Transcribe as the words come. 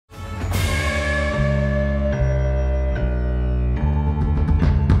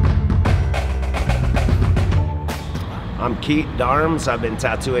I'm Keet. I've been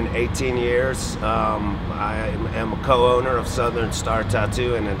tattooing 18 years. I am a co-owner of Southern Star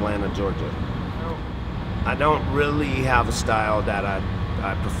Tattoo in Atlanta, Georgia. I don't really have a style that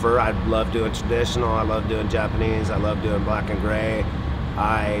I prefer. I love doing traditional, I love doing Japanese, I love doing black and gray.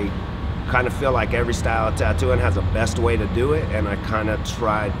 I kind of feel like every style of tattooing has a best way to do it, and I kind of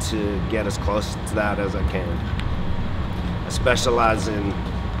try to get as close to that as I can. I specialize in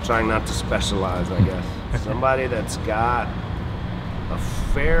trying not to specialize, I guess. Somebody that's got a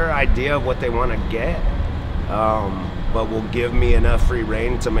fair idea of what they want to get, but will give me enough free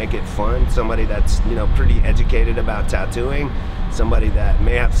rein to make it fun. Somebody that's, pretty educated about tattooing. Somebody that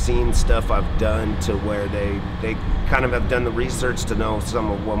may have seen stuff I've done to where they kind of have done the research to know some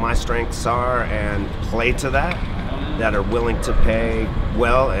of what my strengths are and play to that are willing to pay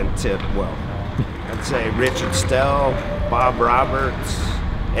well and tip well. I'd say Richard Stell, Bob Roberts,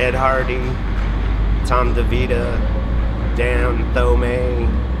 Ed Hardy, Tom DeVita, Dan Thome,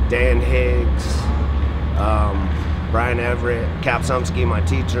 Dan Higgs, Brian Everett, Cap Sumsky, my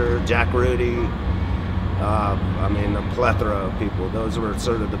teacher, Jack Rudy. A plethora of people. Those were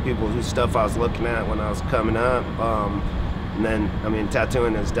sort of the people whose stuff I was looking at when I was coming up. And then,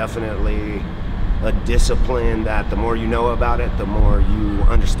 tattooing is definitely a discipline that the more you know about it, the more you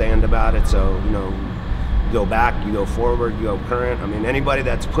understand about it. So, you go back, you go forward, you go current. Anybody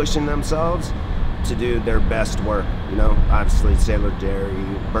that's pushing themselves to do their best work, obviously Sailor Jerry,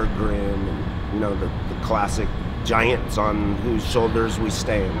 Bert Grimm, and, the classic giants on whose shoulders we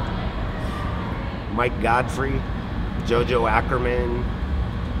stand. Mike Godfrey, Jojo Ackerman,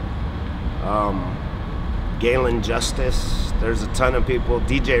 Galen Justice. There's a ton of people,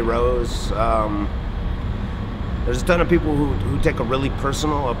 DJ Rose. There's a ton of people who take a really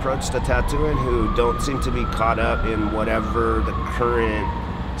personal approach to tattooing, who don't seem to be caught up in whatever the current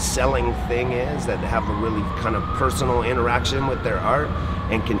selling thing is, that have a really kind of personal interaction with their art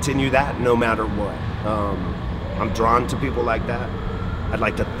and continue that no matter what. I'm drawn to people like that. I'd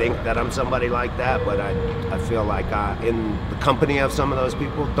like to think that I'm somebody like that, but I feel like in the company of some of those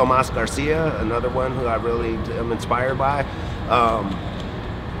people, Tomas Garcia, another one who I really am inspired by, I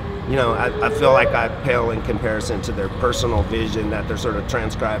feel like I pale in comparison to their personal vision that they're sort of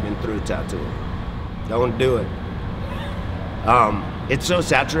transcribing through tattooing. Don't do it. It's so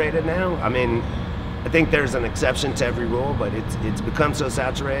saturated now. I think there's an exception to every rule, but it's become so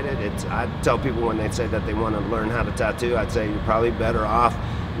saturated. I tell people when they say that they want to learn how to tattoo, I'd say you're probably better off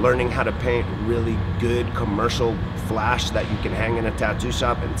learning how to paint really good commercial flash that you can hang in a tattoo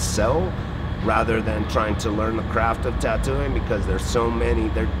shop and sell, rather than trying to learn the craft of tattooing, because there's so many,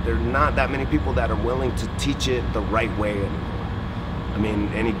 there are not that many people that are willing to teach it the right way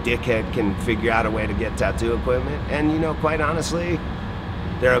anymore. Any dickhead can figure out a way to get tattoo equipment, and quite honestly,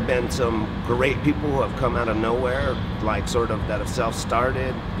 there have been some great people who have come out of nowhere, like that have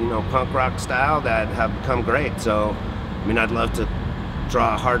self-started, punk rock style, that have become great. So, I'd love to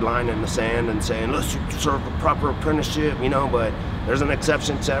draw a hard line in the sand and say, unless you serve a proper apprenticeship, but there's an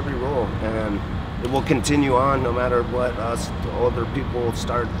exception to every rule, and it will continue on no matter what us older people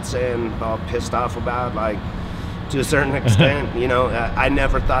start saying, all pissed off about, like, to a certain extent. I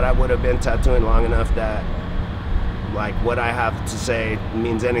never thought I would have been tattooing long enough that like what I have to say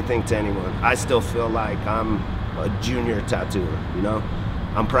means anything to anyone. I still feel like I'm a junior tattooer,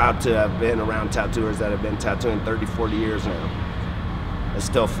 I'm proud to have been around tattooers that have been tattooing 30, 40 years now. I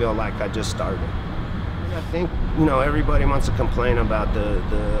still feel like I just started. I think, everybody wants to complain about the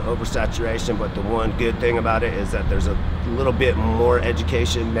oversaturation, but the one good thing about it is that there's a little bit more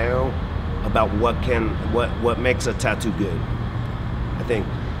education now about what makes a tattoo good. I think,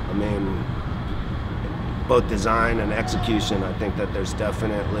 both design and execution, I think that there's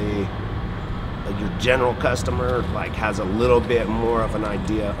definitely, your general customer has a little bit more of an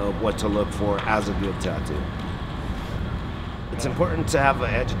idea of what to look for as a good tattoo. It's important to have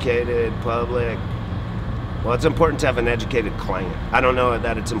an educated public. Well, it's important to have an educated client. I don't know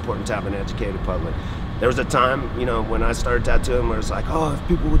that it's important to have an educated public. There was a time, when I started tattooing, where it's like, oh, if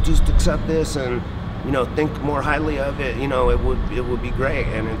people would just accept this and think more highly of it, it would be great.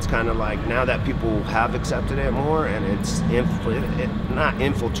 And it's kind of like, now that people have accepted it more, and it's not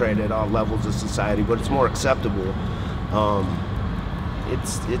infiltrated all levels of society, but it's more acceptable.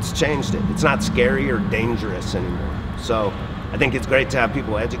 It's changed it. It's not scary or dangerous anymore. So I think it's great to have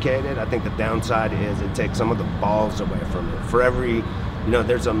people educated. I think the downside is it takes some of the balls away from it. For every,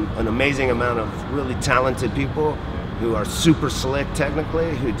 there's an amazing amount of really talented people who are super slick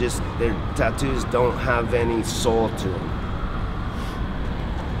technically, who just, their tattoos don't have any soul to them.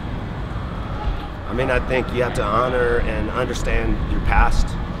 I think you have to honor and understand your past.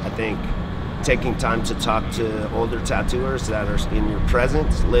 I think taking time to talk to older tattooers that are in your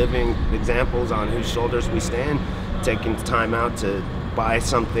presence, living examples on whose shoulders we stand, taking time out to buy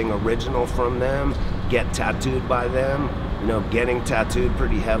something original from them, get tattooed by them. You know, getting tattooed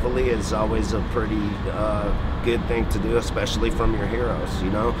pretty heavily is always a pretty good thing to do, especially from your heroes,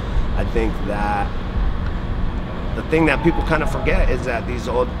 you know? I think that the thing that people kind of forget is that these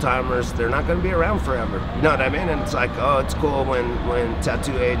old timers, they're not going to be around forever. You know what I mean? And it's like, oh, it's cool when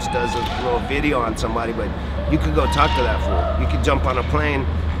Tattoo Age does a little video on somebody, but you could go talk to that fool. You could jump on a plane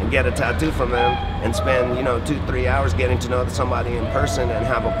and get a tattoo from them and spend, you know, 2-3 hours getting to know somebody in person and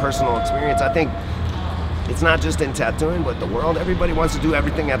have a personal experience. I think it's not just in tattooing, but the world. Everybody wants to do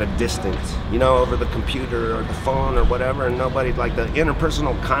everything at a distance, you know, over the computer or the phone or whatever, and nobody, like the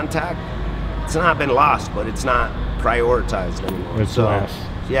interpersonal contact, it's not been lost, but it's not prioritized anymore. It's less.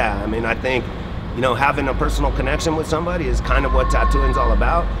 Yeah, I mean, I think, you know, having a personal connection with somebody is kind of what tattooing's all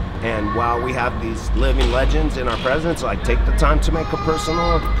about. And while we have these living legends in our presence, like, take the time to make a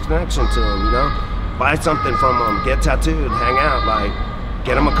personal connection to them, you know? Buy something from them, get tattooed, hang out, like,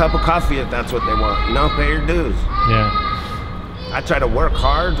 get them a cup of coffee if that's what they want, you know? Pay your dues. Yeah. I try to work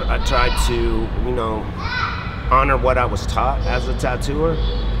hard. I try to, you know, honor what I was taught as a tattooer.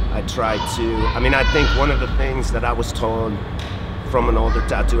 I try to, I mean, I think one of the things that I was told from an older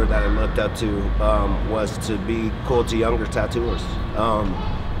tattooer that I looked up to was to be cool to younger tattooers,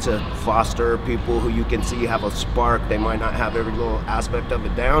 to foster people who you can see have a spark. They might not have every little aspect of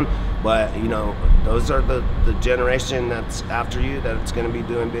it down, but, you know, those are the generation that's after you that's going to be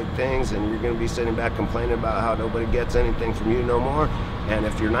doing big things, and you're going to be sitting back complaining about how nobody gets anything from you no more. And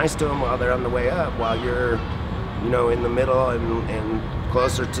if you're nice to them while they're on the way up, while you're, you know, in the middle and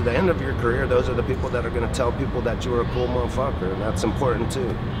closer to the end of your career, those are the people that are going to tell people that you're a cool motherfucker, and that's important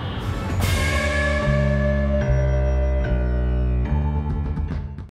too.